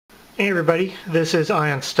Hey everybody, this is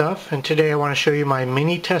eyeonstuff, and today I want to show you my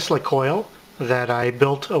mini Tesla coil that I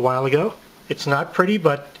built a while ago. It's not pretty,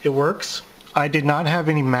 but it works. I did not have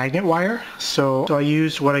any magnet wire, so I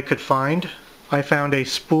used what I could find. I found a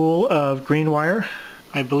spool of green wire.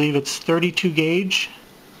 I believe it's 32 gauge.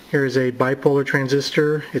 Here's a bipolar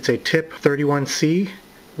transistor. It's a tip 31C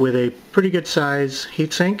with a pretty good size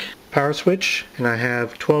heatsink, power switch, and I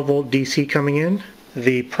have 12 volt DC coming in.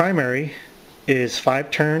 The primary is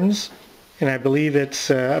 5 turns, and I believe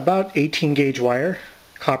it's about 18 gauge wire,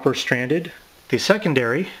 copper stranded. The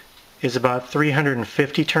secondary is about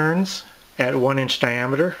 350 turns at 1 inch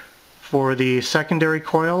diameter. For the secondary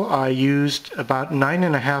coil I used about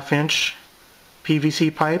 9.5 inch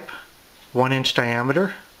PVC pipe, 1 inch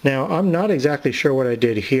diameter. Now I'm not exactly sure what I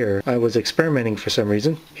did here. I was experimenting for some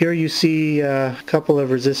reason. Here you see a couple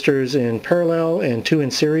of resistors in parallel and 2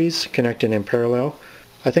 in series connected in parallel.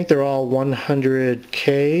 I think they're all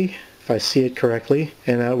 100K if I see it correctly,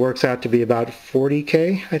 and that works out to be about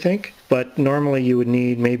 40K I think. But normally you would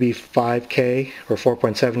need maybe 5K or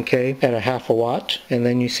 4.7K at a half a watt. And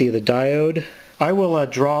then you see the diode. I will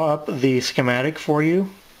draw up the schematic for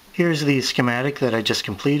you. Here's the schematic that I just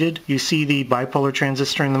completed. You see the bipolar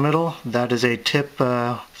transistor in the middle. That is a tip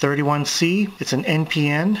 31C. It's an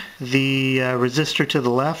NPN. The resistor to the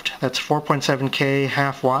left, that's 4.7K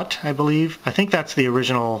half watt, I believe. I think that's the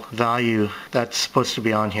original value that's supposed to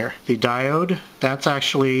be on here. The diode, that's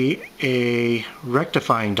actually a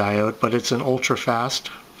rectifying diode, but it's an ultra fast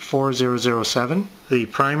 4007. The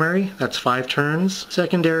primary, that's 5 turns.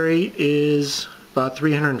 Secondary is about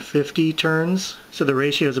 350 turns, so the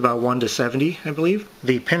ratio is about 1 to 70, I believe.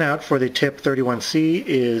 The pinout for the tip 31C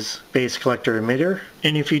is base collector emitter.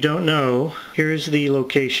 And if you don't know, here's the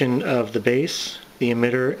location of the base, the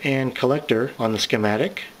emitter, and collector on the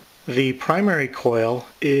schematic. The primary coil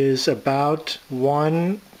is about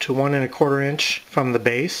 1 to 1.25 inch from the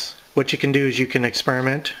base. What you can do is you can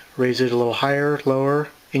experiment, raise it a little higher, lower,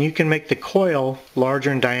 and you can make the coil larger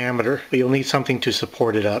in diameter, but you'll need something to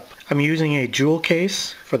support it up. I'm using a jewel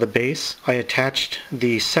case for the base. I attached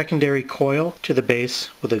the secondary coil to the base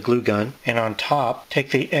with a glue gun, and on top,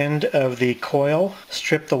 take the end of the coil,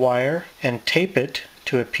 strip the wire, and tape it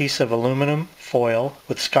to a piece of aluminum foil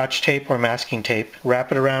with scotch tape or masking tape.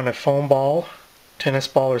 Wrap it around a foam ball, tennis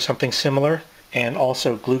ball, or something similar, and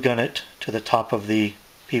also glue gun it to the top of the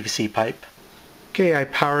PVC pipe. Okay, I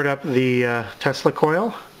powered up the Tesla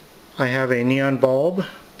coil. I have a neon bulb.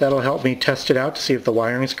 That'll help me test it out to see if the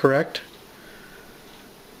wiring is correct.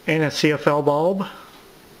 And a CFL bulb.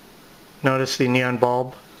 Notice the neon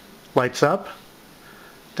bulb lights up.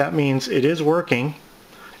 That means it is working.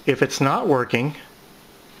 If it's not working,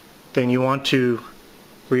 then you want to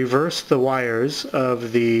reverse the wires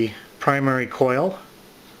of the primary coil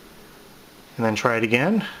and then try it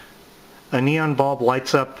again. A neon bulb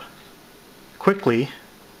lights up quickly,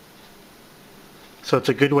 so it's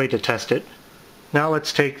a good way to test it. Now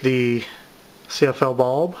let's take the CFL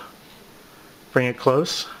bulb, bring it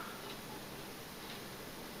close.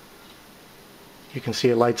 You can see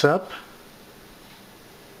it lights up.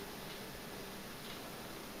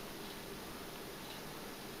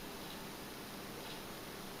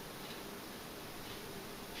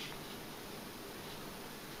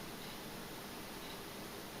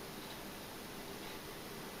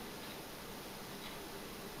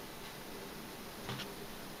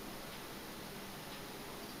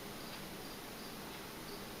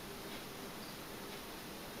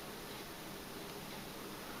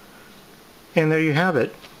 And there you have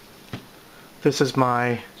it. This is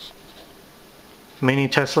my mini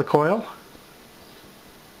Tesla coil.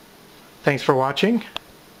 Thanks for watching.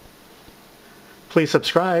 Please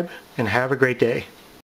subscribe and have a great day.